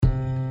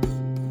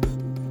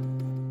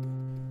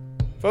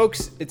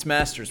Folks, it's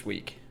Masters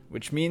Week,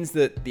 which means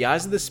that the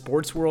eyes of the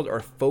sports world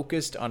are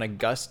focused on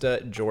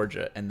Augusta,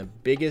 Georgia, and the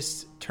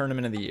biggest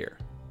tournament of the year.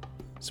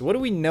 So what do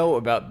we know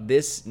about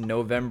this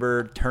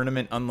November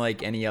tournament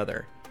unlike any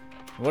other?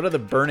 What are the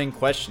burning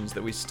questions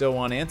that we still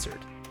want answered?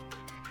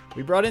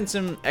 We brought in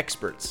some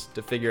experts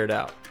to figure it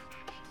out.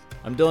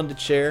 I'm Dylan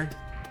DeChair,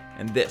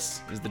 and this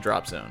is the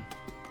Drop Zone.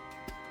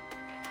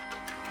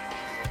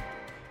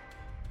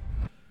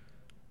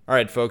 All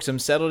right, folks, I'm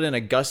settled in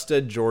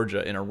Augusta,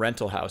 Georgia, in a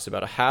rental house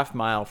about a half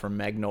mile from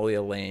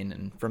Magnolia Lane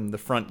and from the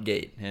front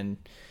gate. And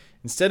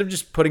instead of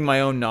just putting my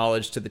own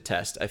knowledge to the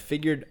test, I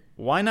figured,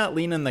 why not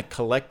lean on the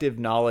collective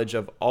knowledge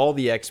of all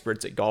the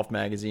experts at Golf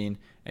Magazine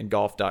and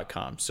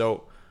Golf.com?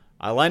 So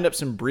I lined up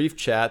some brief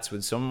chats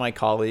with some of my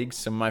colleagues,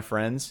 some of my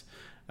friends,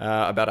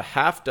 about a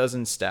half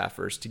dozen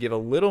staffers to give a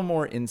little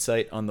more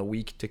insight on the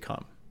week to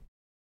come.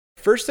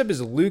 First up is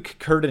Luke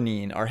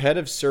Curtinine, our head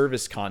of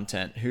service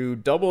content, who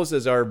doubles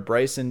as our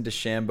Bryson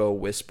DeChambeau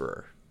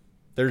whisperer.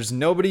 There's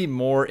nobody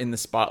more in the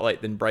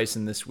spotlight than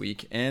Bryson this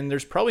week, and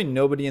there's probably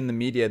nobody in the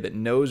media that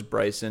knows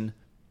Bryson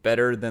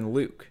better than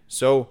Luke.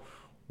 So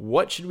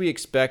what should we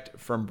expect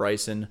from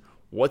Bryson?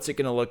 What's it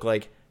going to look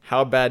like?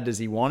 How bad does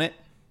he want it?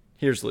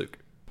 Here's Luke.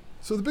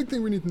 So the big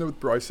thing we need to know with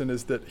Bryson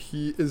is that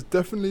he is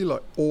definitely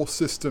like all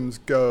systems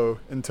go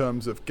in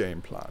terms of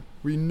game plan.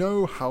 We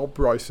know how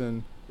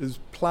Bryson is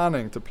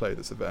planning to play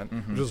this event.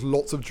 Just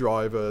lots of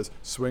drivers,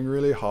 swing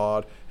really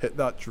hard, hit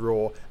that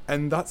draw,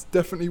 and that's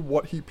definitely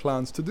what he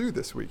plans to do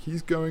this week.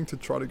 He's going to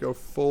try to go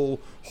full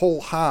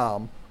whole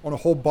ham on a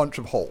whole bunch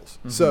of holes.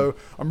 So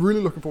I'm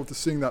really looking forward to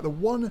seeing that. The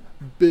one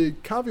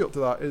big caveat to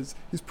that is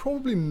he's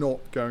probably not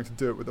going to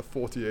do it with a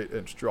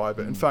 48-inch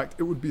driver. In fact,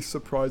 it would be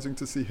surprising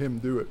to see him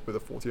do it with a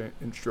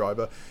 48-inch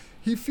driver.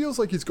 He feels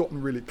like he's gotten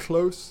really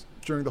close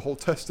during the whole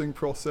testing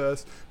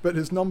process, but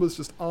his numbers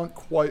just aren't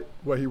quite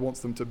where he wants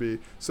them to be.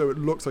 So it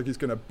looks like he's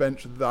going to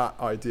bench that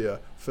idea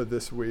for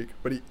this week,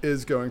 but he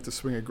is going to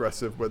swing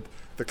aggressive with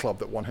the club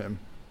that won him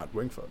at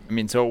Winged Foot. I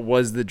mean, so it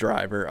was the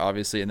driver,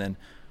 obviously, and then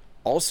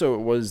also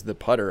it was the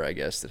putter, I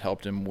guess, that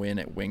helped him win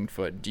at Winged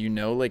Foot. Do you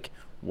know,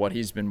 what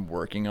he's been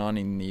working on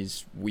in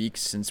these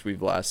weeks since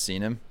we've last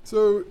seen him?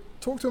 So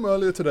talked to him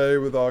earlier today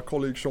with our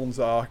colleague Sean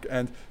Zark,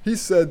 and he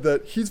said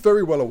that he's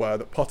very well aware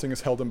that putting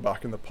has held him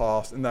back in the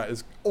past, and that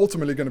is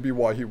ultimately going to be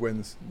why he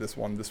wins this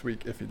one this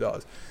week if he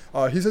does.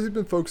 He says he's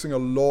been focusing a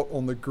lot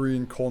on the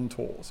green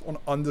contours, on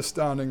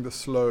understanding the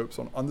slopes,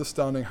 on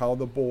understanding how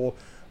the ball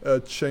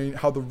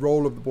how the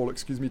roll of the ball,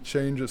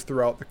 changes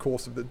throughout the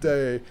course of the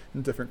day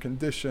in different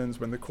conditions,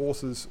 when the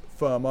courses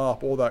firm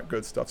up, all that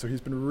good stuff. So he's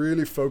been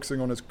really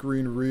focusing on his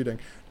green reading,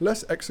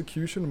 less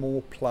execution,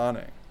 more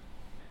planning.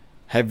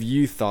 Have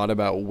you thought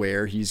about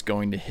where he's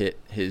going to hit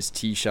his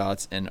tee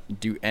shots, and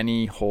do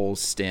any holes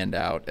stand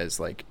out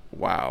as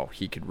wow,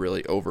 he could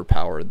really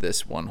overpower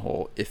this one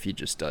hole if he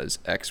just does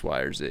X, Y,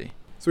 or Z?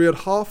 So he had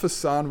half a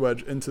sand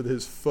wedge into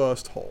his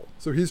first hole.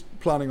 So he's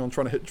planning on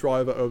trying to hit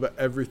driver over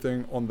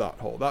everything on that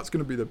hole. That's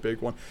going to be the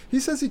big one. He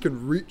says he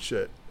can reach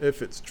it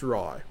if it's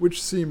dry, which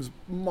seems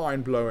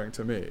mind-blowing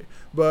to me.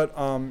 But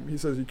he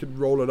says he could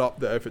roll it up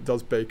there if it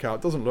does bake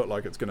out. Doesn't look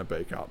like it's going to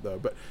bake out though.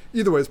 But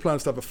either way, his plan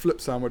is to have a flip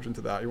sandwich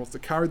into that. He wants to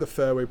carry the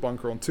fairway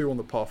bunker on 2 on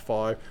the par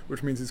 5,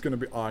 which means he's going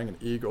to be eyeing an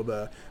eagle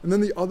there. And then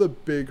the other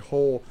big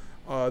hole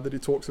that he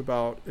talks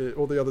about,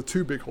 or the other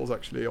 2 big holes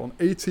actually, on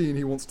 18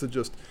 he wants to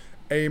just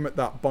aim at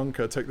that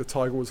bunker, take the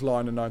Tiger Woods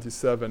line in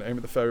 97, aim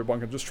at the fairway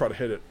bunker, and just try to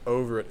hit it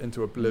over it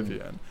into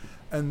oblivion.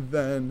 And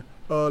then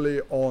early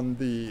on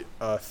the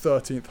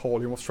 13th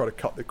hole, he wants to try to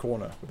cut the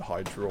corner with a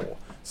high draw.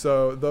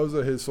 So those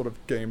are his sort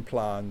of game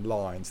plan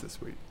lines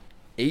this week.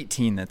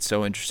 18, that's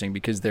so interesting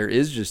because there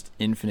is just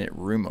infinite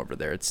room over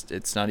there.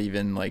 It's not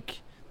even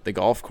like the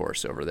golf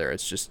course over there.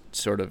 It's just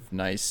sort of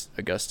nice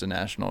Augusta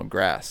National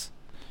grass.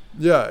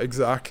 Yeah,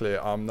 exactly.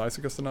 Nice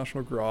Augusta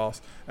National grass,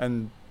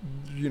 and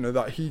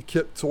that he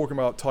kept talking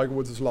about Tiger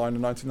Woods' line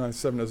in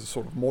 1997 as a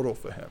sort of model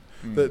for him.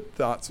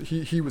 That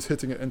he was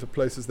hitting it into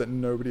places that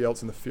nobody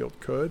else in the field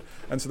could,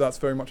 and so that's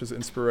very much his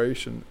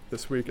inspiration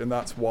this week, and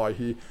that's why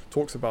he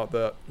talks about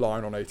the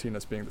line on 18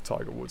 as being the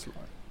Tiger Woods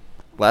line.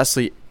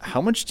 Lastly,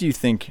 how much do you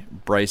think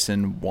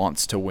Bryson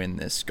wants to win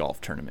this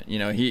golf tournament?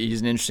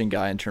 He's an interesting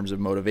guy in terms of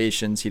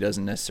motivations. He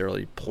doesn't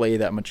necessarily play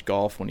that much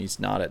golf when he's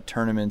not at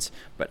tournaments,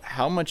 but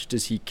how much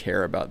does he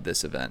care about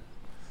this event?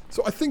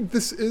 So I think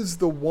this is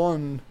the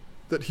one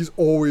that he's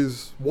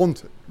always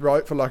wanted,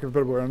 right? For lack of a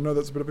better word. I know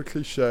that's a bit of a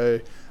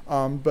cliche,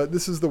 but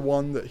this is the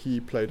one that he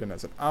played in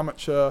as an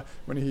amateur,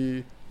 when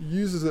he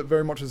uses it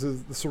very much as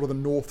the sort of the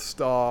North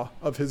Star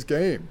of his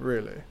game,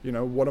 really.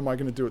 What am I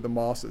going to do at the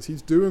Masters?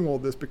 He's doing all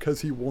this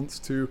because he wants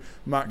to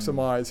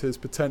maximize his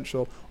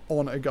potential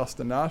on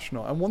Augusta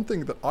National. And one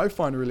thing that I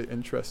find really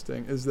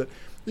interesting is that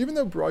even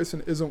though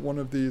Bryson isn't one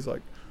of these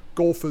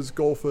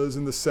golfers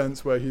in the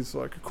sense where he's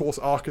like a course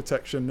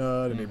architecture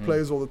nerd and he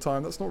plays all the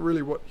time, that's not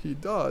really what he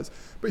does.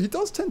 But he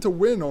does tend to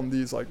win on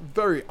these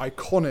very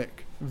iconic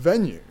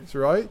venues,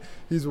 right?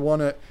 He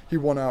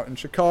won out in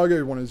Chicago,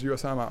 he won his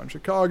US Am out in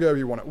Chicago,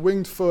 he won at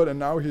Winged Foot, and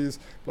now he's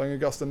playing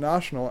Augusta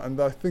National, and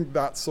I think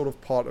that's sort of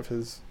part of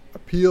his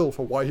appeal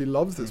for why he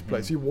loves this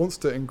place. He wants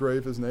to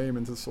engrave his name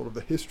into sort of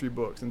the history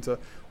books and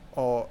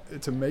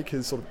to make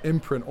his sort of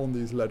imprint on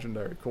these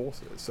legendary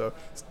courses. So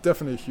it's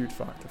definitely a huge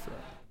factor for him.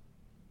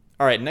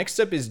 All right, next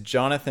up is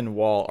Jonathan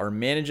Wall, our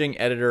managing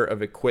editor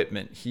of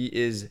equipment. He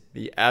is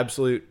the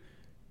absolute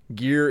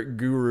gear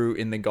guru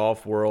in the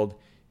golf world.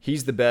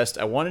 He's the best.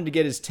 I wanted to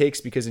get his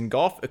takes because in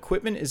golf,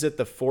 equipment is at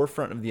the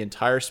forefront of the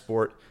entire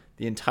sport,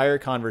 the entire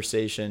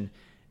conversation,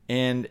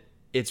 and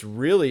it's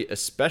really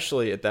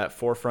especially at that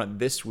forefront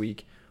this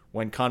week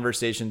when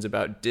conversations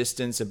about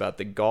distance, about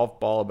the golf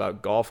ball,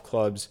 about golf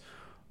clubs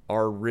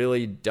are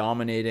really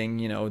dominating,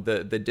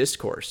 the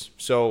discourse.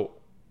 So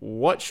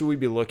what should we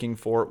be looking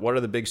for? What are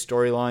the big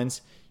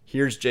storylines?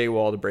 Here's Jay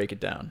Wall to break it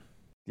down.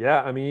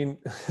 Yeah, I mean,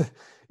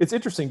 it's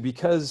interesting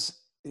because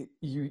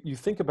you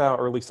think about,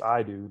 or at least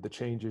I do, the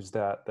changes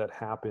that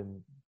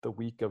happen the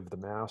week of the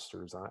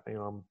Masters.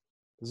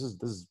 This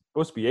is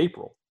supposed to be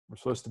April. We're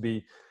supposed to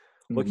be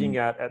looking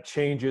at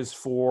changes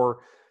for,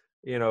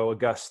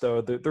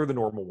 Augusta. They're the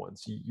normal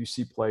ones. You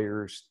see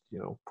players,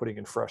 putting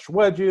in fresh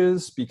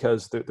wedges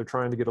because they're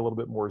trying to get a little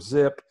bit more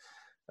zip.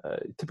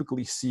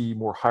 Typically see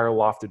more higher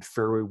lofted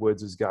fairway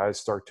woods as guys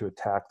start to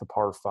attack the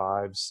par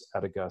fives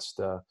at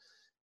Augusta.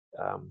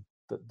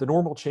 The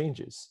normal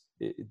changes,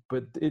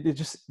 but it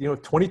just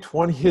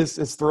 2020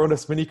 has thrown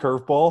us many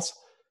curveballs,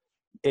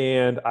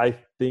 and I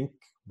think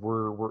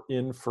we're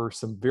in for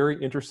some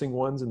very interesting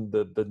ones. And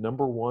the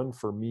number one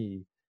for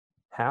me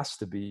has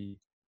to be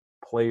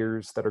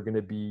players that are going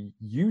to be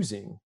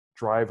using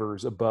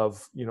drivers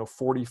above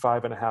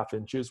 45.5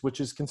 inches,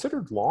 which is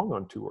considered long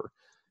on tour.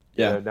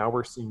 Yeah. Now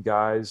we're seeing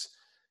guys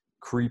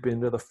creep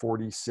into the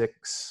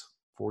 46,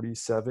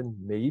 47,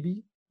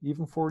 maybe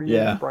even 48.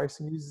 Yeah.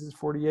 Bryson uses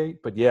 48.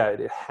 But yeah,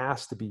 it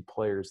has to be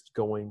players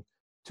going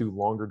to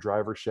longer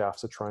driver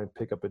shafts to try and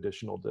pick up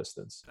additional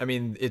distance. I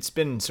mean, it's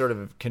been sort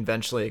of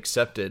conventionally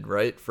accepted,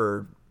 right,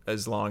 for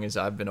as long as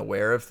I've been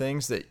aware of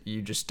things, that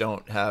you just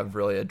don't have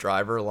really a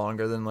driver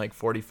longer than like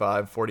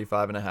 45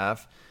 and a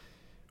half.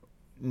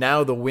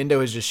 Now the window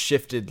has just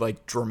shifted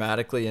like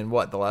dramatically in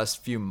the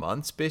last few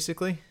months,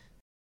 basically.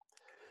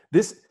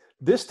 This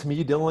to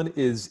me, Dylan,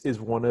 is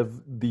one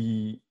of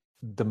the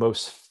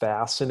most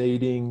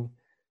fascinating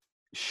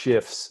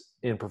shifts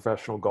in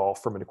professional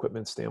golf from an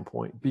equipment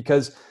standpoint,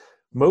 because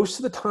most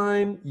of the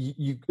time,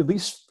 you at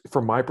least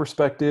from my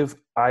perspective,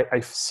 I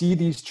see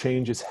these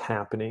changes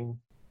happening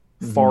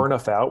far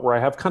enough out where I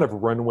have kind of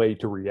runway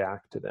to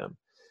react to them.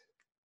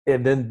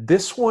 And then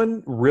this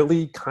one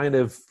really kind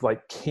of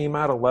like came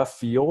out of left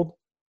field.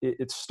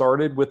 It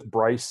started with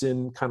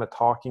Bryson kind of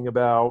talking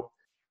about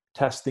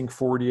testing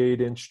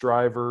 48-inch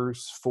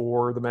drivers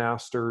for the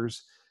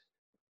Masters,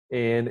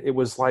 and it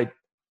was like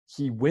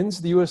he wins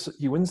the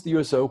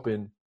US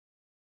Open,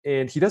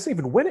 and he doesn't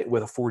even win it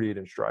with a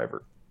 48-inch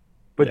driver.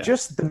 But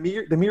just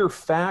the mere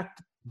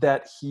fact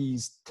that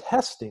he's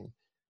testing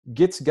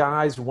gets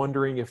guys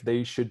wondering if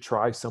they should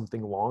try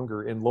something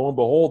longer. And lo and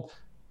behold,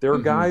 there are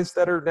guys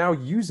that are now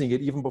using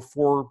it even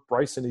before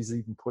Bryson has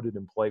even put it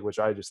in play, which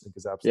I just think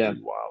is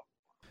absolutely wild.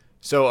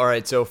 So, all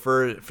right. So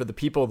for the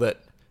people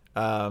that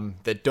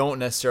don't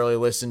necessarily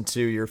listen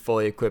to your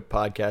Fully Equipped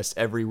podcast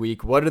every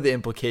week, what are the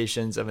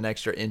implications of an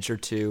extra inch or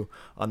two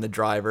on the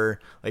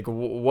driver? Like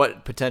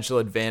what potential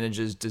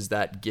advantages does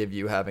that give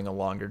you having a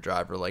longer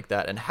driver like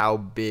that? And how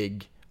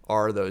big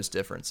are those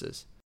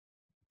differences?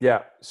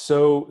 Yeah.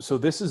 So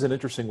this is an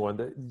interesting one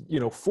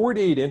that,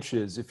 48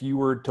 inches, if you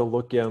were to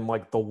look in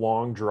like the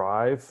long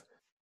drive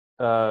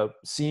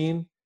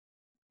scene,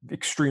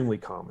 extremely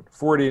common.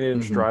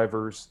 48-inch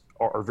drivers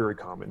are very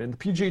common. In the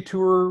PGA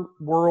Tour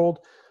world,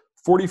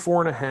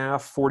 44 and a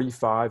half,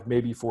 45,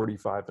 maybe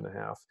 45 and a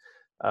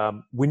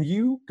half. When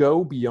you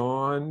go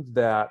beyond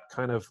that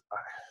kind of,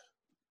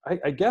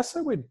 I guess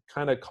I would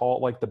kind of call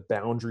it like the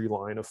boundary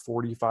line of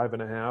 45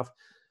 and a half,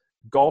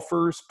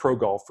 pro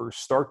golfers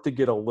start to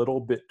get a little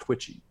bit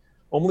twitchy,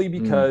 only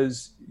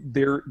because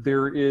there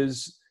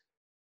is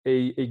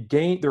a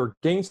gain. There are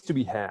gains to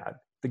be had.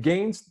 The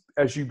gains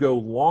as you go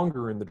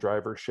longer in the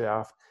driver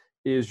shaft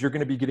is you're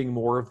going to be getting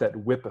more of that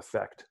whip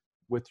effect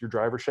with your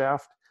driver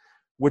shaft,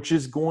 which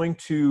is going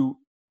to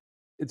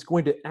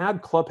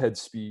add club head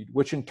speed,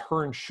 which in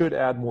turn should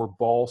add more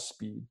ball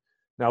speed.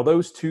 Now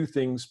those two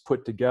things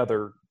put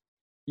together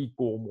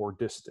equal more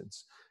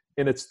distance.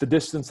 And it's the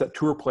distance that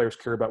tour players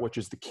care about, which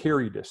is the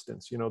carry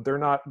distance.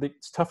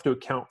 It's tough to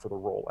account for the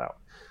rollout.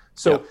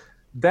 So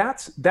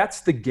that's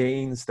the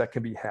gains that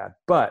can be had.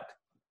 But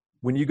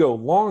when you go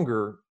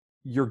longer,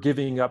 you're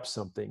giving up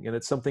something. And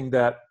it's something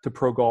that to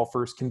pro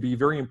golfers can be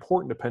very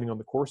important depending on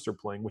the course they're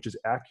playing, which is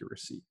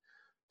accuracy.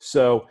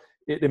 So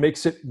it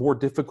makes it more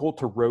difficult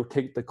to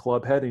rotate the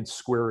club head and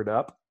square it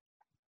up,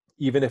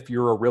 even if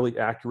you're a really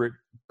accurate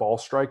ball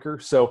striker.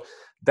 So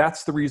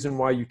that's the reason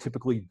why you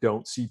typically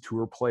don't see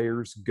tour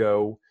players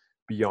go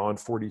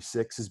beyond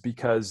 46, is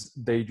because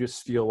they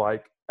just feel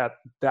like at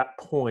that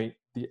point,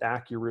 the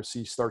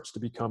accuracy starts to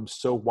become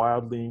so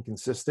wildly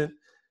inconsistent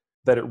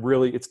that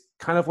it's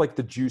kind of like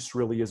the juice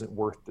really isn't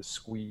worth the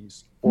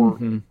squeeze, or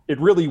it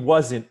really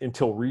wasn't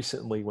until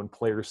recently when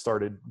players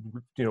started,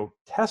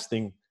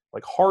 testing,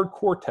 like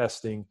hardcore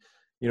testing,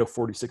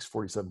 46,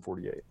 47,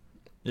 48.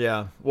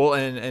 Yeah. Well,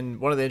 and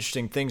one of the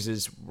interesting things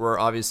is we're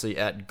obviously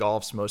at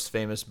golf's most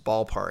famous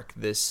ballpark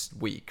this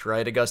week,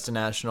 right? Augusta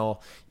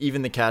National,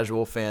 even the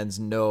casual fans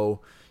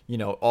know,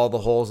 all the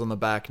holes on the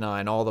back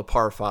nine, all the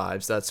par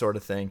fives, that sort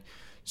of thing.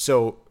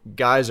 So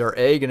guys are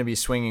A, going to be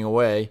swinging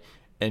away,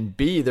 and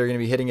B, they're going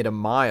to be hitting it a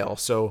mile.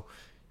 So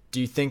do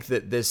you think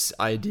that this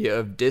idea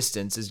of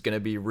distance is going to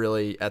be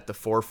really at the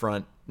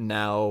forefront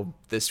now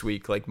this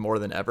week, like more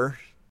than ever?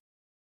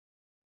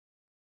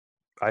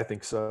 I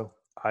think so.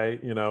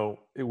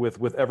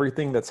 With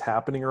everything that's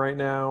happening right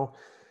now,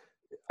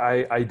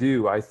 I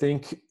do. I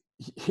think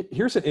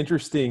here's an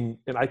interesting,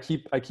 and I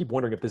keep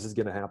wondering if this is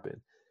going to happen.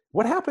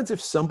 What happens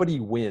if somebody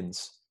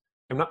wins?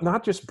 And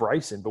not just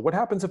Bryson, but what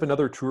happens if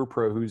another tour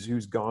pro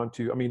who's gone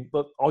to? I mean,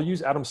 I'll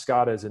use Adam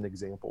Scott as an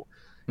example.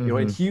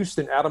 In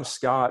Houston, Adam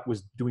Scott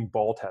was doing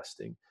ball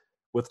testing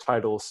with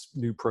Titleist's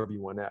new Pro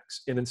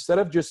V1X, and instead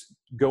of just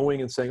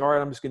going and saying, "All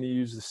right, I'm just going to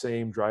use the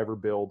same driver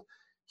build,"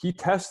 he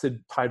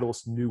tested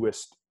Titleist's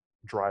newest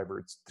driver.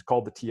 It's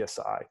called the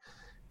TSI.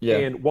 Yeah.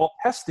 And while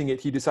testing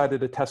it, he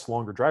decided to test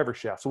longer driver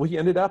shafts. So he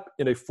ended up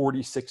in a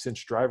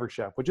 46-inch driver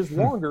shaft, which is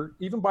longer,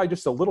 even by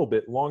just a little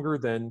bit longer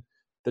than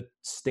the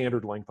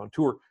standard length on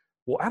tour.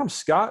 Well, Adam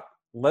Scott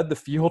led the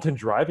field in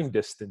driving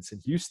distance in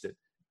Houston,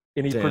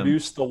 and he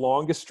produced the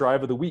longest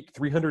drive of the week,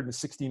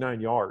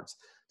 369 yards.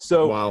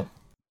 So, wow.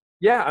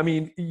 Yeah, I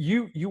mean,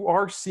 you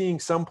are seeing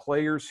some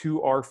players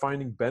who are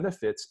finding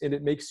benefits, and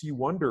it makes you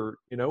wonder,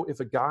 if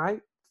a guy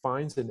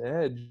finds an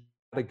edge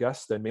at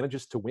Augusta and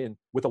manages to win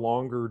with a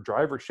longer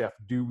driver shaft,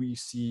 do we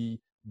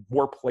see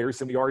more players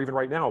than we are even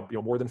right now?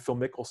 More than Phil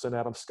Mickelson,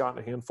 Adam Scott,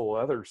 and a handful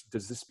of others.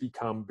 Does this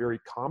become very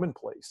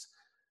commonplace?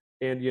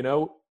 And,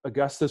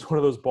 Augusta is one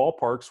of those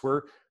ballparks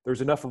where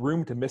there's enough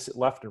room to miss it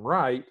left and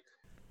right,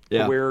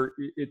 where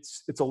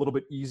it's a little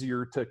bit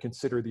easier to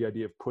consider the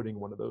idea of putting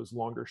one of those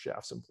longer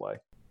shafts in play.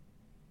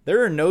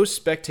 There are no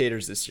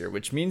spectators this year,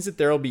 which means that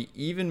there will be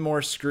even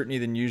more scrutiny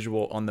than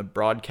usual on the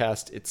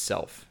broadcast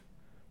itself.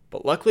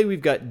 But luckily,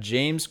 we've got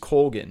James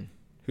Colgan,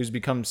 who's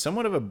become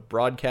somewhat of a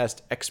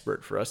broadcast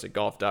expert for us at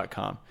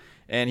golf.com.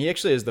 And he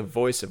actually is the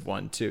voice of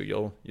one,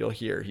 too. You'll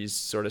hear. He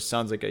sort of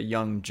sounds like a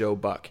young Joe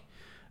Buck.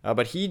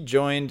 But he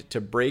joined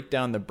to break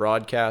down the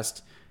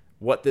broadcast,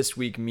 what this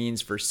week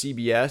means for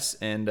CBS,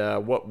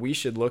 and what we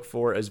should look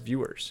for as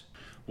viewers.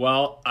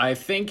 Well, I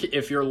think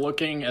if you're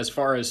looking as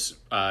far as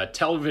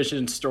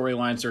television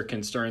storylines are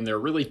concerned, there are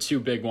really two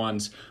big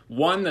ones.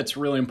 One that's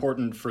really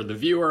important for the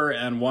viewer,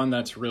 and one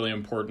that's really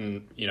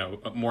important,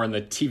 more in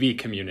the TV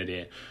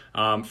community.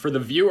 For the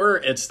viewer,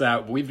 it's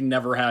that we've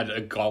never had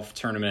a golf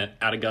tournament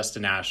at Augusta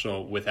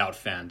National without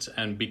fans.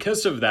 And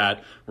because of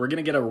that, we're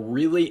going to get a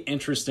really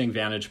interesting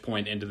vantage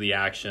point into the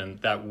action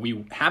that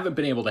we haven't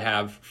been able to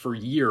have for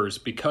years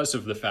because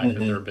of the fact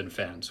that there have been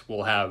fans.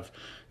 We'll have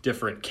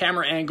different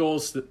camera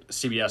angles that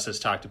CBS has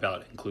talked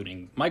about,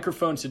 including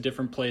microphones at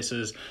different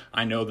places.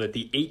 I know that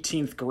the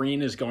 18th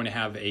green is going to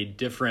have a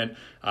different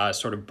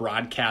sort of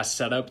broadcast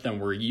setup than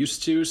we're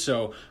used to.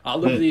 So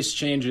all of these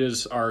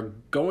changes are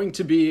going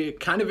to be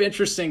kind of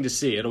interesting to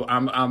see.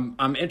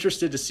 I'm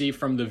interested to see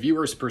from the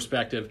viewer's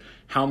perspective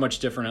how much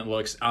different it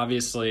looks.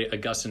 Obviously,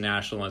 Augusta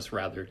National is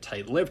rather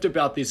tight-lipped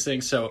about these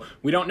things, so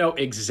we don't know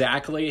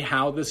exactly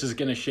how this is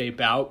going to shape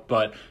out,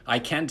 but I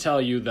can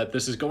tell you that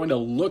this is going to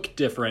look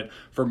different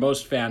for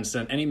most fans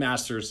than any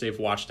Masters they've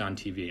watched on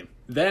TV.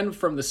 Then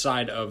from the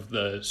side of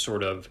the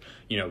sort of,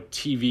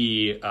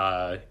 TV,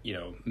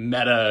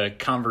 meta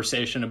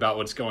conversation about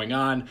what's going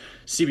on,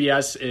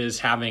 CBS is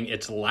having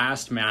its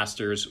last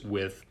Masters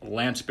with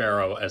Lance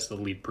Barrow as the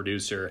lead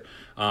producer.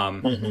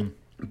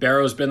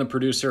 Barrow's been the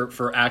producer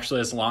for actually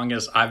as long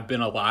as I've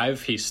been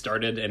alive. He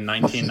started in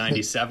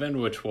 1997,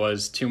 which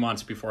was 2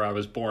 months before I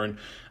was born.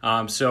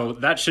 So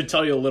that should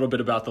tell you a little bit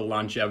about the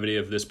longevity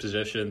of this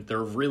position. There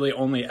have really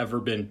only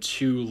ever been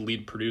two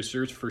lead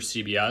producers for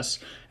CBS,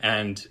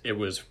 and it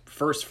was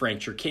first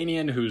Frank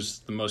Chirkanian,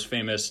 who's the most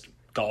famous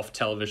golf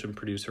television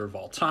producer of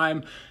all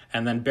time,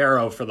 and then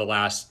Barrow for the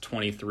last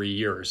 23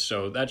 years.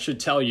 So that should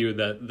tell you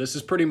that this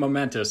is pretty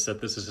momentous, that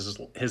this is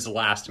his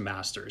last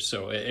Masters.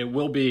 So it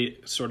will be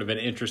sort of an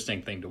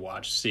interesting thing to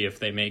watch, see if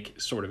they make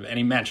sort of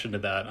any mention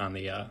of that on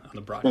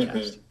the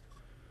broadcast.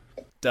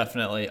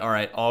 Definitely. All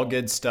right. All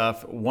good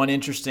stuff. One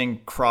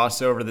interesting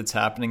crossover that's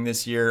happening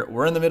this year.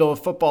 We're in the middle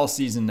of football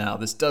season now.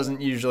 This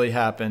doesn't usually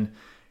happen.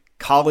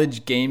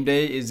 College game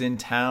day is in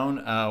town.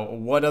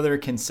 What other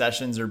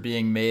concessions are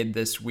being made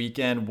this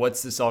weekend?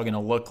 What's this all going to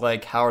look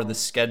like? How are the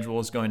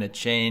schedules going to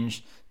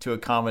change to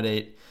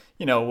accommodate,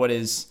 what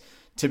is,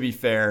 to be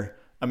fair,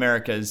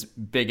 America's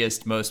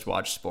biggest, most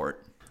watched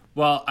sport?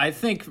 Well, I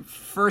think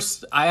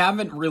first, I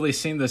haven't really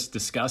seen this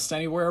discussed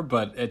anywhere,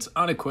 but it's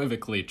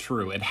unequivocally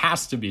true. It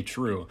has to be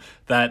true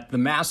that the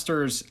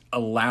Masters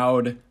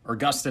allowed, or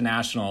Augusta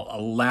National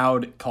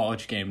allowed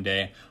college game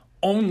day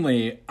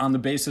only on the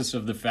basis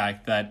of the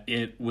fact that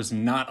it was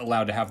not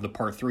allowed to have the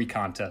par 3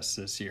 contests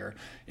this year.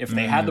 If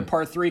they had the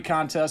par 3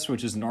 contest,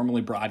 which is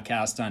normally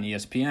broadcast on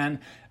ESPN,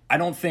 I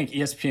don't think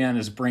ESPN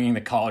is bringing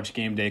the College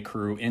Game Day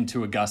crew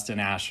into Augusta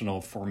National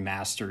for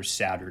Masters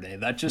Saturday.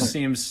 That just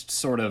seems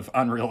sort of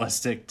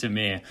unrealistic to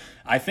me.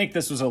 I think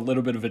this was a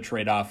little bit of a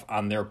trade-off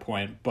on their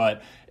point,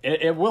 but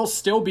it will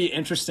still be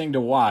interesting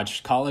to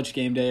watch. College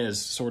Game Day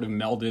is sort of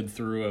melded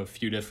through a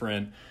few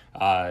different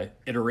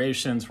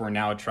iterations where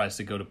now it tries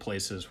to go to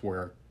places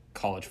where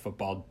college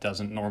football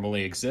doesn't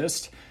normally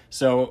exist.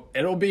 So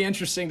it'll be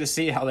interesting to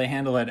see how they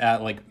handle it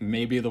at like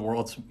maybe the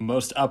world's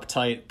most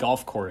uptight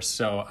golf course.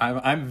 So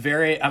I'm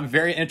very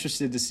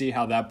interested to see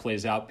how that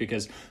plays out,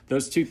 because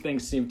those two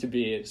things seem to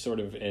be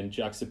sort of in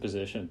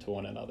juxtaposition to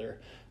one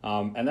another.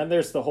 And then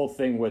there's the whole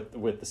thing with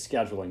the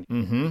scheduling.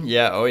 Mm-hmm.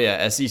 Yeah. Oh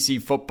yeah. SEC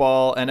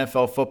football,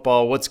 NFL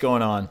football. What's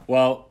going on?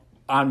 Well,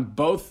 on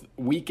both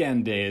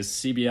weekend days,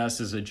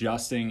 CBS is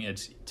adjusting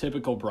its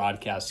typical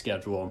broadcast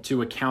schedule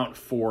to account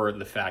for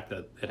the fact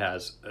that it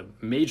has a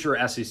major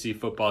SEC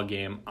football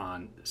game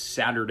on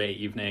Saturday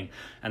evening,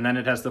 and then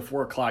it has the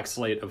 4 o'clock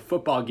slate of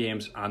football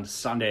games on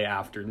Sunday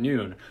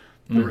afternoon.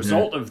 The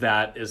result of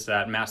that is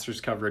that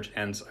Masters coverage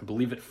ends, I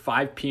believe, at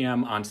 5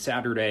 p.m. on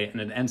Saturday, and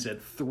it ends at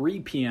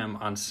 3 p.m.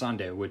 on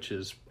Sunday, which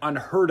is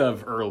unheard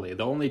of early.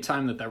 The only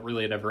time that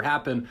really had ever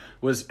happened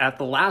was at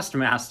the last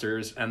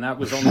Masters, and that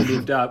was only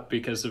moved up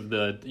because of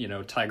the,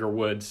 Tiger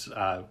Woods,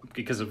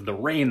 because of the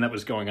rain that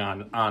was going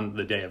on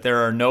the day of.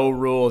 There are no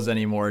rules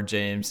anymore,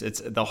 James.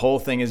 The whole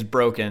thing is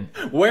broken.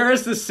 Where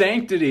is the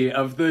sanctity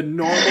of the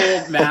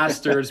normal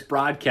Masters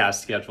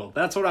broadcast schedule?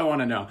 That's what I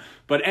want to know.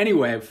 But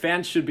anyway,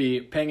 fans should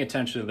be paying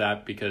attention to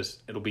that, because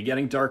it'll be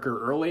getting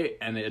darker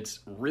early, and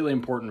it's really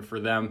important for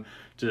them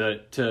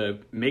to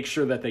make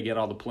sure that they get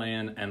all the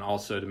play-in, and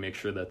also to make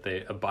sure that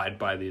they abide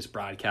by these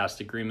broadcast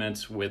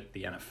agreements with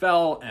the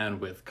NFL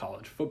and with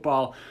college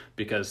football,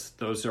 because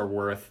those are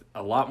worth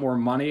a lot more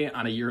money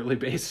on a yearly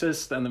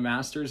basis than the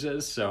Masters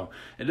is. So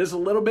it is a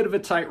little bit of a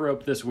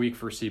tightrope this week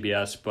for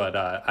CBS, but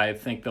I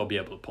think they'll be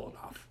able to pull it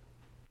off.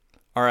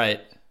 All right.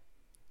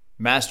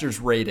 Masters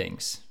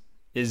ratings.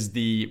 Is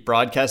the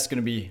broadcast going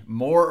to be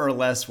more or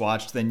less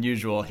watched than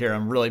usual? Here,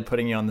 I'm really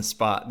putting you on the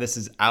spot. This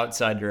is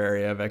outside your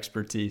area of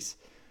expertise.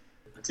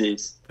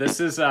 This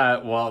is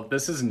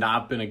this has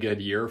not been a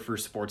good year for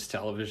sports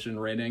television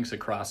ratings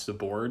across the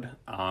board.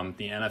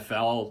 The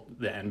NFL,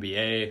 the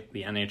NBA,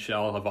 the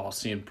NHL have all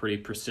seen pretty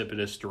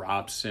precipitous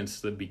drops since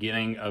the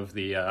beginning of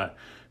the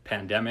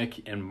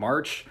pandemic in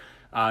March.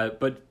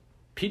 But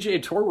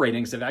PGA Tour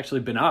ratings have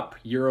actually been up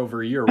year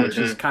over year, which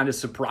is kind of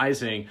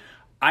surprising.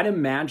 I'd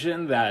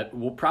imagine that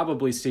we'll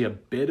probably see a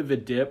bit of a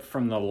dip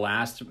from the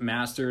last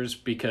Masters,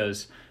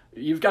 because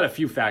you've got a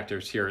few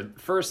factors here.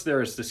 First,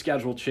 there's the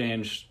schedule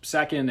change.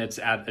 Second, it's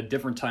at a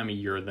different time of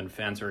year than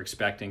fans are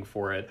expecting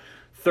for it.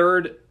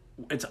 Third,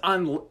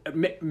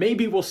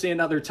 maybe we'll see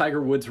another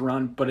Tiger Woods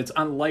run, but it's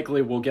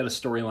unlikely we'll get a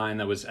storyline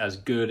that was as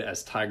good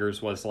as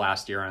Tiger's was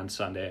last year on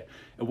Sunday.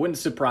 It wouldn't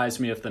surprise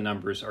me if the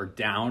numbers are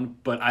down,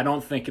 but I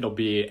don't think it'll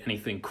be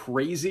anything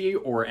crazy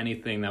or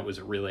anything that was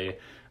really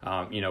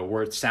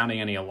worth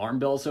sounding any alarm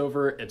bells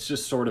over. It's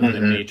just sort of the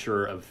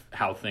nature of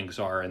how things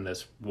are in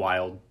this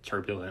wild,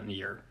 turbulent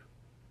year.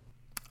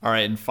 All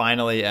right, and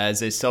finally,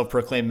 as a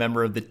self-proclaimed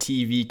member of the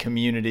TV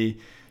community,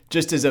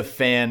 just as a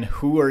fan,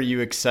 who are you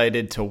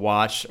excited to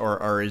watch,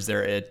 or is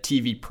there a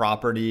TV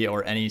property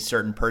or any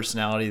certain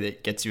personality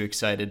that gets you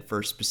excited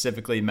for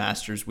specifically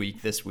Masters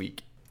Week this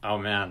week? Oh,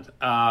 man.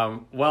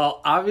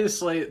 Well,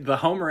 obviously, the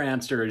homer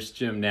answer is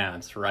Jim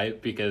Nantz, right?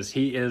 Because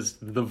he is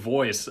the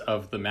voice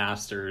of the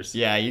Masters.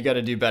 Yeah, you got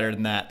to do better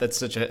than that.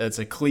 That's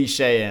a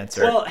cliche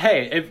answer. Well,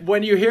 hey,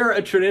 when you hear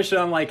a tradition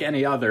unlike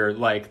any other,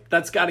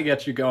 that's got to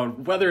get you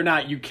going. Whether or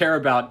not you care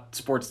about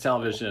sports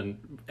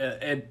television,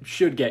 it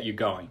should get you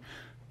going.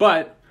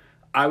 But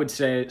I would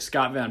say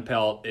Scott Van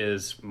Pelt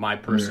is my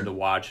person to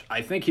watch.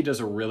 I think he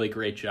does a really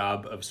great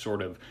job of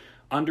sort of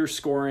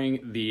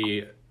underscoring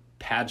the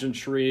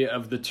pageantry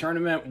of the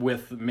tournament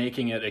with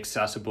making it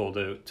accessible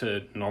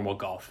to normal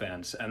golf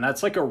fans. And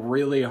that's like a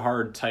really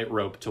hard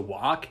tightrope to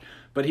walk,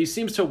 but he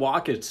seems to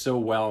walk it so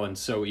well and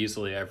so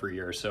easily every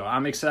year. So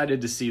I'm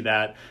excited to see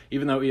that,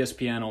 even though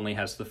ESPN only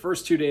has the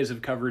first 2 days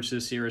of coverage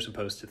this year as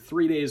opposed to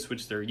 3 days,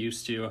 which they're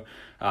used to.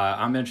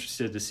 I'm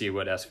interested to see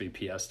what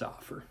SVP has to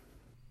offer.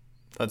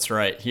 That's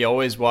right. He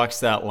always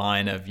walks that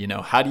line of,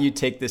 how do you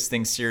take this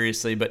thing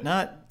seriously, but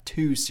not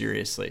too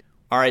seriously?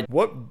 All right,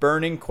 what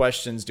burning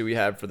questions do we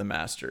have for the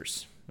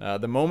Masters?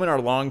 The moment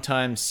our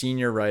longtime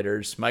senior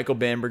writers, Michael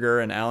Bamberger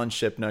and Alan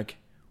Shipnuck,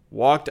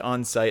 walked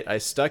on site, I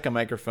stuck a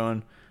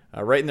microphone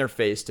right in their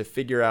face to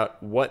figure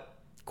out what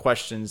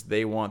questions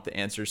they want the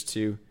answers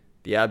to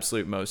the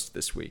absolute most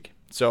this week.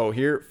 So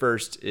here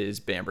first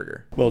is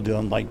Bamberger. Well,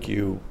 Dylan, like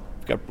you've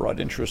got broad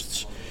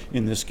interests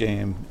in this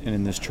game and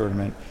in this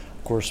tournament.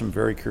 Of course, I'm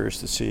very curious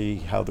to see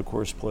how the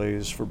course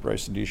plays for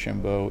Bryson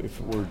DeChambeau if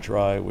it were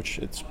dry, which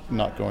it's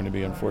not going to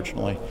be,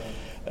 unfortunately.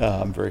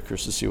 I'm very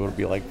curious to see what it would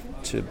be like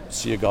to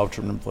see a golf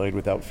tournament played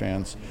without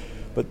fans.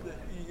 But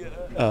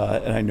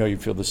and I know you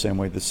feel the same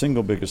way, the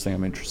single biggest thing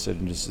I'm interested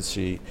in is to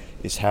see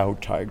is how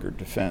Tiger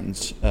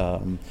defends,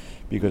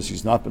 because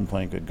he's not been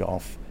playing good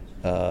golf,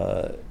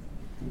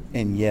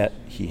 and yet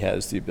he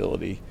has the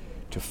ability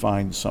to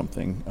find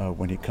something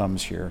when he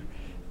comes here,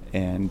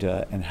 and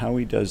how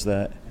he does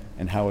that,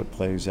 and how it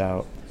plays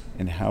out,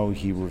 and how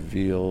he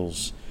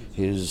reveals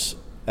his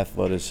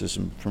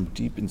athleticism from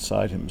deep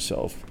inside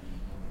himself,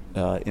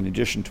 in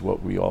addition to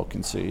what we all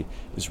can see,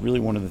 is really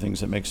one of the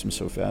things that makes him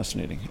so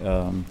fascinating.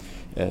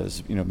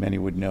 As you know, many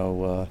would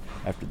know,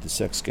 after the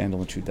sex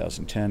scandal in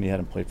 2010, he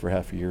hadn't played for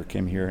half a year,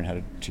 came here and had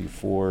a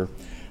T4.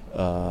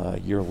 A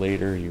year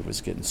later, he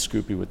was getting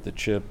scoopy with the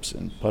chips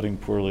and putting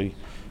poorly,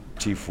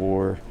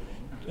 T4.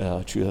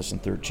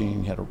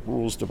 2013, he had a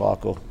rules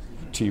debacle,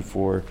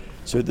 T4.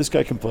 So this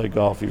guy can play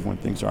golf even when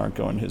things aren't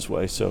going his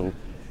way. So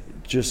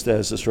just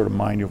as a sort of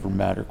mind over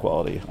matter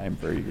quality, I'm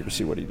very eager to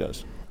see what he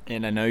does.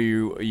 And I know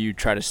you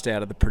try to stay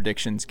out of the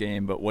predictions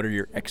game, but what are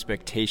your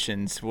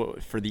expectations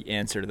for the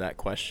answer to that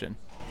question?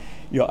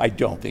 I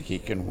don't think he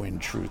can win,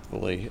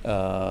 truthfully,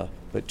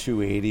 but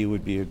 280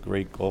 would be a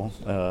great goal.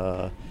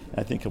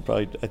 I think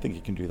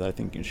he can do that. I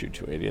think he can shoot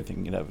 280. I think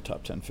he can have a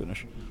top 10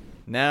 finish.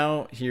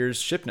 Now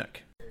here's Shipnuck.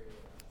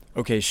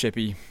 Okay,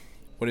 Shippy,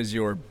 what is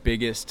your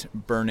biggest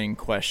burning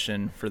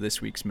question for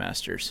this week's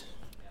Masters?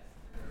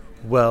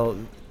 Well,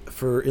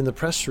 in the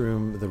press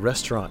room, the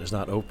restaurant is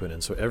not open,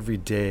 and so every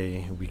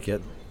day we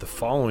get the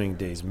following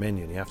day's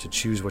menu, and you have to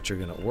choose what you're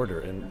going to order.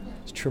 And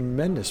it's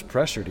tremendous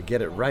pressure to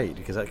get it right,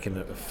 because that can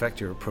affect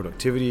your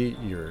productivity,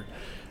 your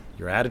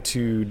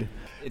attitude.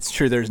 It's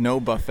true, there's no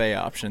buffet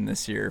option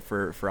this year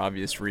for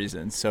obvious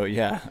reasons. So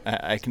yeah,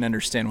 I can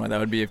understand why that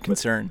would be of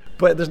concern.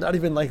 But there's not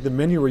even like the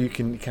menu where you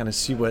can kind of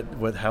see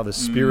how the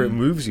spirit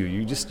moves you.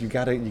 You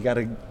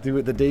gotta do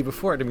it the day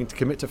before. I mean, to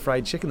commit to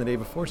fried chicken the day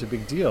before is a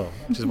big deal,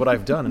 which is what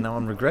I've done, and now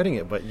I'm regretting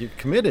it. But you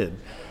committed.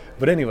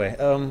 But anyway,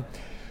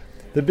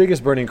 the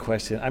biggest burning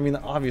question, I mean,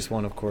 the obvious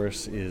one, of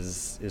course,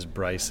 is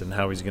Bryce and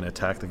how he's going to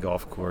attack the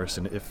golf course,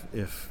 and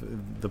if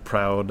the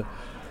proud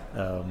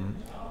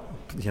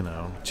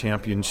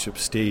championship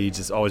stage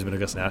has always been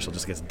Augusta National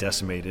just gets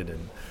decimated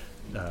and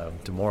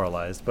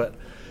demoralized. But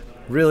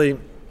really,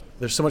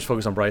 there's so much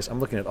focus on Bryce. I'm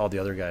looking at all the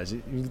other guys.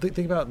 You think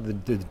about the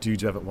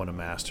dudes who haven't won a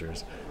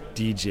Masters: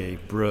 DJ,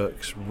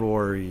 Brooks,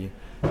 Rory,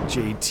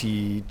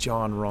 JT,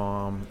 Jon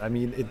Rahm. I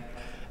mean,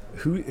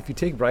 if you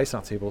take Bryce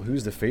off the table,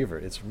 who's the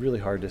favorite? It's really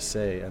hard to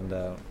say. And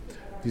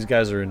these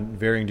guys are in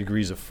varying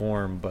degrees of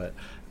form, but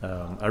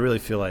I really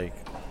feel like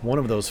one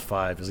of those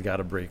five has got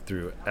to break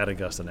through at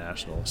Augusta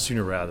National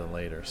sooner rather than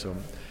later. So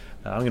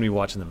I'm going to be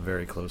watching them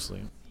very closely.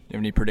 You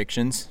have any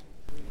predictions?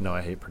 No,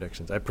 I hate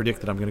predictions. I predict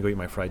that I'm going to go eat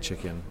my fried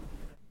chicken.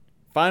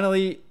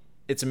 Finally,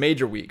 it's a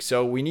major week,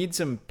 so we need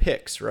some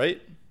picks,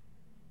 right?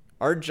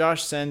 Our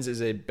Josh Sens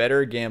is a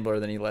better gambler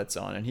than he lets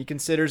on, and he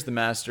considers the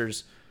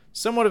Masters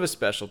somewhat of a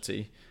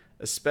specialty,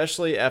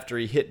 especially after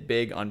he hit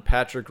big on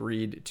Patrick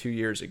Reed 2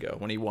 years ago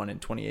when he won in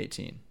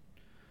 2018.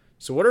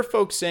 So what are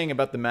folks saying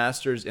about the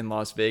Masters in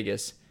Las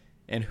Vegas,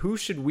 and who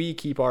should we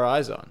keep our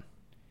eyes on?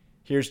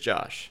 Here's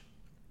Josh.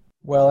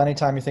 Well,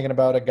 anytime you're thinking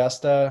about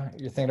Augusta,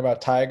 you're thinking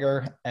about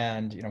Tiger,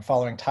 and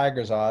following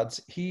Tiger's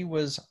odds, he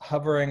was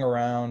hovering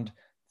around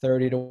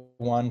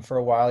 30-1 for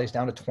a while. He's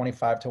down to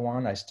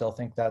 25-1. I still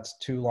think that's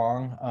too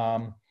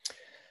long.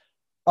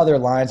 Other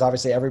lines,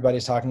 obviously,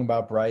 everybody's talking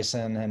about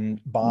Bryson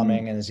and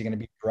bombing, and is he going to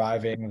be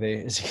driving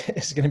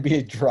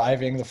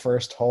the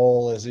first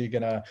hole? Is he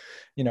going to,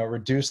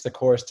 reduce the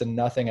course to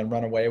nothing and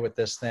run away with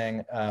this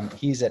thing?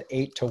 He's at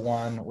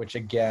 8-1, which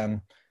again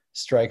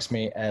strikes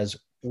me as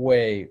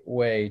way,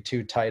 way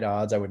too tight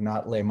odds. I would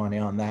not lay money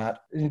on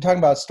that. And you're talking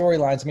about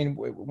storylines. I mean,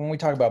 when we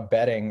talk about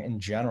betting in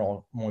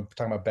general, when we're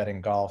talking about betting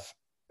golf,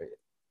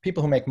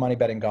 people who make money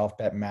betting golf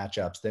bet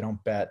matchups. They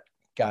don't bet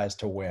guys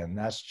to win.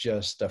 That's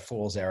just a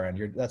fool's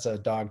errand. That's a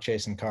dog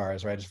chasing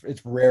cars, right?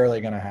 It's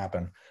rarely going to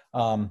happen.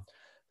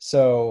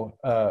 So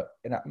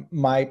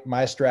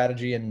my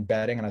strategy in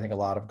betting, and I think a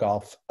lot of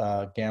golf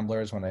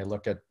gamblers, when they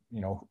look at,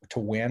 to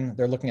win,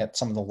 they're looking at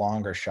some of the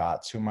longer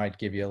shots who might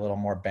give you a little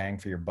more bang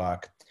for your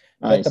buck.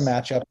 Bet the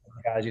matchup,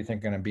 guys you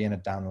think are going to be in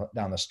it down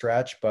the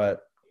stretch,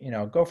 but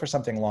go for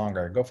something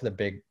longer. Go for the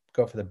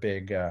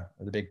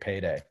big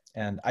payday.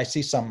 And I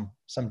see some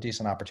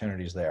decent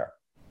opportunities there.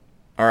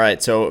 All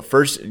right, so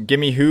first, give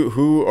me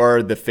who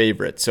are the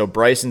favorites. So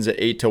Bryson's at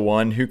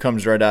 8-1. Who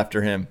comes right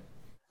after him?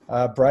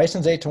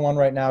 Bryson's 8-1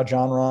 right now.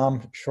 Jon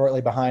Rahm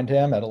shortly behind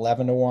him at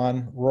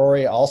 11-1.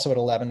 Rory also at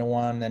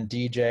 11-1. Then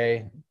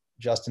DJ,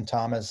 Justin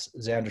Thomas,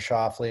 Xander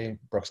Schauffele,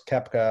 Brooks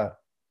Koepka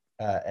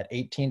at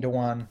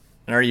 18-1.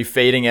 And are you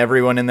fading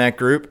everyone in that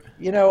group?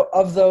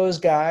 Of those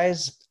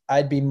guys,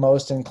 I'd be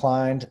most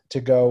inclined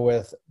to go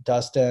with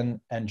Dustin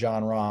and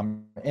Jon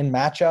Rahm in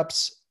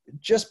matchups.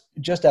 Just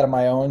out of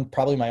my own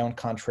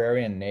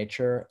contrarian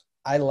nature,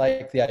 I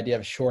like the idea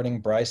of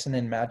shorting Bryson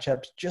in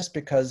matchups just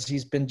because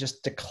he's been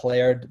just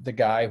declared the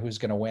guy who's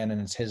going to win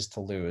and it's his to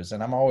lose.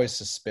 And I'm always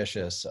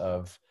suspicious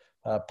of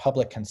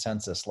public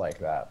consensus like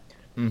that.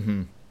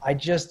 Mm-hmm. I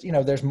just,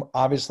 there's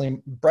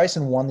obviously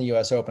Bryson won the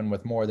U.S. Open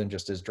with more than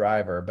just his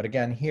driver. But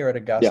again, here at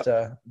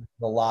Augusta,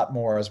 a lot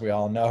more, as we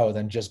all know,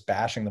 than just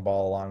bashing the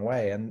ball a long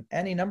way. And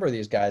any number of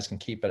these guys can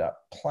keep it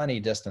up plenty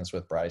distance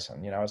with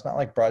Bryson. It's not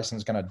like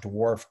Bryson's going to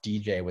dwarf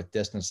DJ with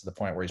distance to the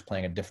point where he's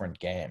playing a different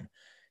game.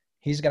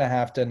 He's going to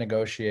have to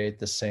negotiate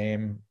the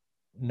same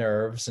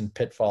nerves and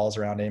pitfalls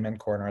around Amen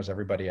Corner as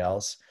everybody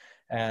else.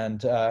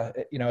 And,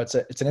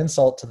 it's an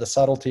insult to the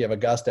subtlety of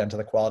Augusta and to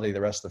the quality of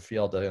the rest of the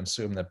field to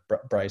assume that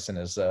Bryson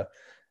is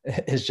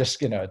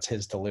just, it's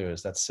his to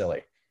lose. That's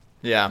silly.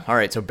 Yeah. All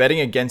right. So betting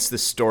against the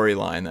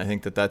storyline, I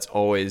think that's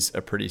always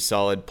a pretty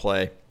solid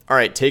play. All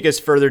right. Take us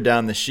further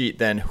down the sheet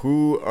then.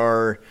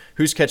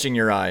 Who's catching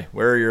your eye?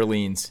 Where are your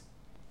leans?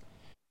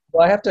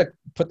 Well, I have to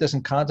put this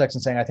in context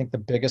and saying I think the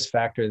biggest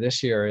factor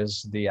this year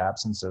is the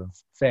absence of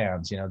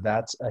fans.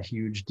 That's a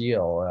huge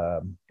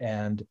deal.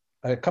 And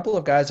a couple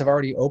of guys have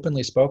already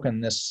openly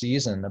spoken this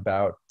season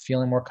about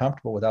feeling more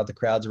comfortable without the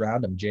crowds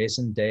around him.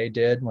 Jason Day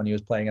did when he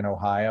was playing in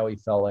Ohio. He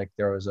felt like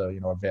there was a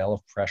veil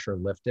of pressure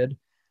lifted.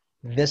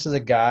 This is a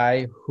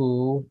guy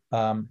who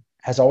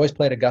has always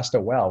played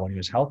Augusta well when he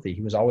was healthy.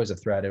 He was always a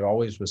threat. It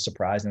always was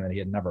surprising that he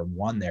had never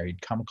won there.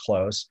 He'd come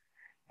close.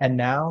 And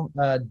now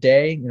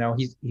Day,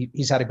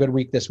 he's had a good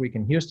week this week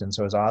in Houston,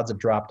 so his odds have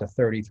dropped to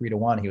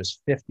 33-1. He was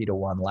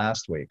 50-1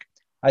 last week.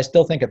 I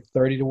still think at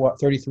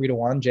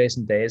 33-1,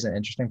 Jason Day is an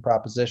interesting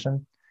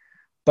proposition.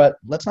 But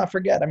let's not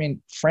forget,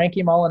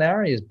 Frankie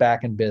Molinari is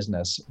back in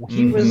business.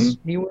 He was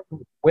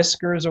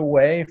whiskers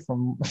away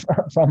from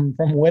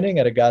winning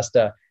at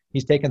Augusta.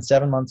 He's taken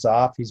 7 months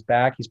off. He's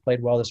back. He's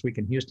played well this week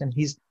in Houston.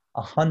 He's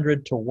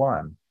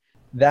 100-1.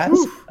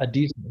 That's a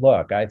decent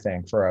look, I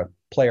think, for a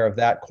player of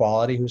that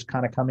quality who's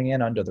kind of coming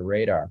in under the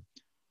radar.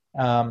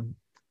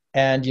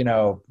 And,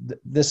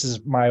 this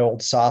is my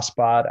old soft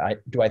spot.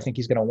 Do I think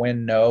he's going to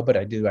win? No, but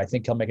I do. I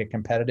think he'll make it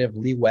competitive.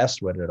 Lee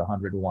Westwood at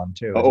 100-1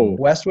 too. Oh.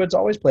 Westwood's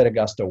always played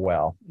Augusta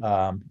well.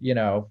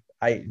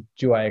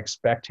 Do I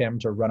expect him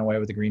to run away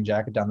with the green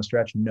jacket down the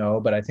stretch? No,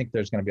 but I think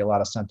there's going to be a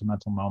lot of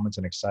sentimental moments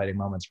and exciting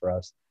moments for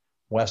us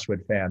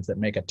Westwood fans that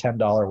make a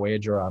 $10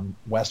 wager on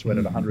Westwood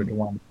at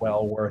 100-1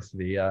 well worth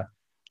the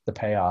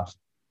payoff.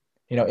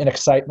 In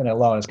excitement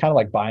alone, it's kind of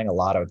like buying a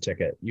lotto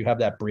ticket. You have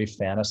that brief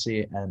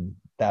fantasy, and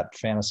that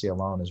fantasy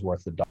alone is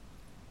worth the dollar.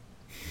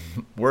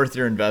 Worth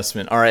your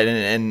investment. All right,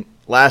 and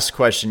last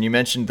question. You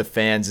mentioned the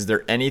fans. Is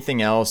there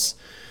anything else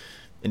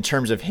in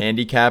terms of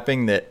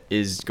handicapping that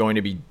is going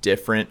to be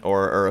different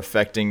or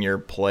affecting your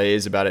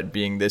plays about it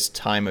being this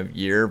time of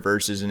year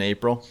versus in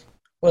April?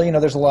 Well,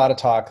 there's a lot of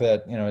talk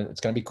that, it's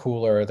going to be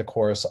cooler. The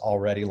course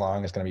already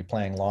long is going to be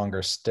playing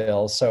longer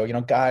still. So,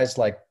 guys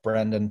like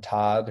Brendan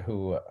Todd,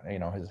 who,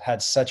 has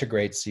had such a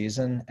great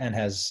season and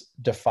has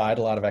defied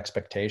a lot of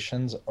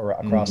expectations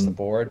across the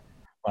board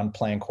on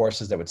playing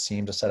courses that would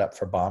seem to set up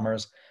for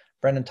bombers.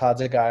 Brendan Todd's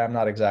a guy I'm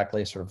not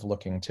exactly sort of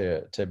looking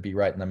to be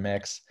right in the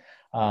mix.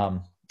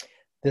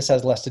 This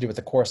has less to do with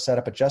the course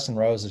setup, but Justin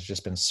Rose has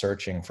just been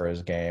searching for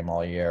his game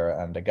all year,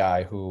 and a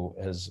guy who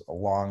has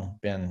long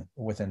been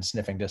within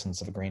sniffing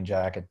distance of a green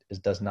jacket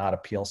does not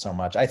appeal so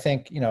much. I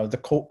think, the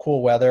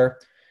cool weather,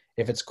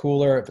 if it's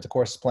cooler, if the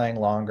course is playing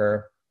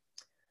longer,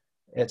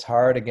 it's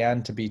hard,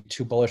 again, to be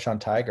too bullish on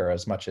Tiger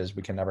as much as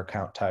we can never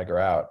count Tiger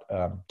out.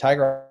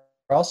 Tiger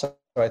also,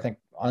 I think,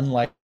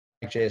 unlike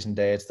Jason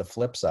Day, it's the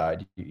flip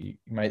side.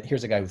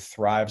 Here's a guy who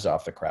thrives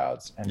off the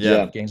crowds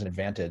and gains an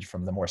advantage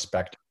from the more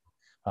spectacle.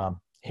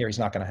 Here he's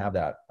not going to have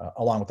that,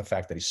 along with the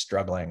fact that he's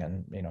struggling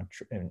and,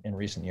 in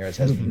recent years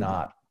has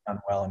not done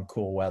well in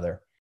cool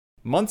weather.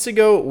 Months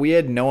ago, we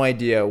had no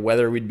idea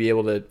whether we'd be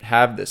able to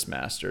have this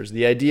Masters.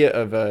 The idea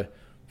of a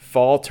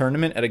fall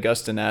tournament at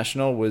Augusta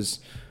National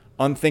was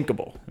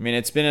unthinkable.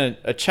 It's been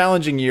a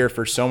challenging year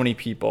for so many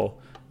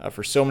people,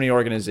 for so many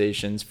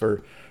organizations,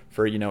 for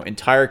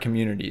entire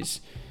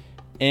communities.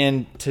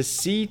 And to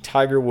see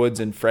Tiger Woods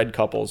and Fred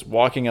Couples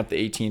walking up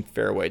the 18th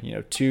fairway,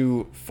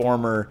 two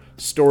former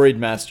storied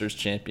Masters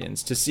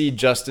champions, to see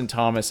Justin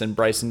Thomas and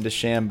Bryson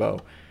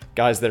DeChambeau,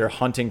 guys that are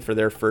hunting for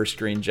their first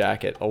green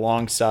jacket,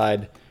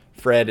 alongside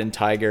Fred and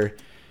Tiger.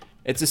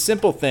 It's a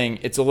simple thing.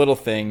 It's a little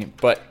thing,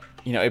 but,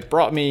 it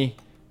brought me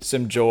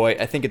some joy.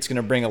 I think it's going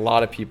to bring a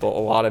lot of people a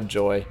lot of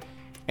joy.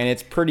 And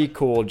it's pretty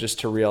cool just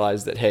to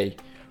realize that, hey,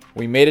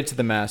 we made it to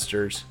the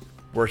Masters.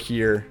 We're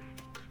here.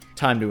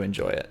 Time to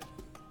enjoy it.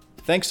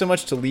 Thanks so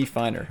much to Lee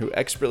Feiner, who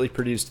expertly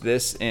produced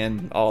this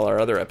and all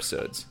our other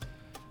episodes.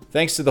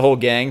 Thanks to the whole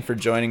gang for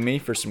joining me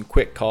for some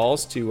quick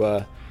calls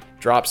to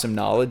drop some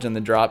knowledge on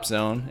the drop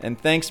zone. And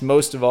thanks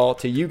most of all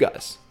to you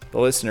guys, the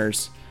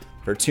listeners,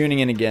 for tuning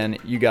in again.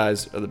 You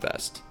guys are the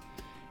best.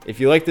 If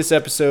you like this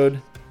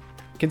episode,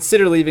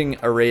 consider leaving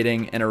a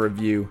rating and a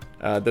review.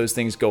 Those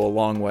things go a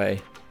long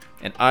way.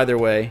 And either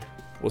way,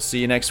 we'll see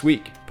you next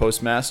week,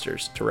 post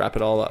Masters, to wrap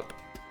it all up.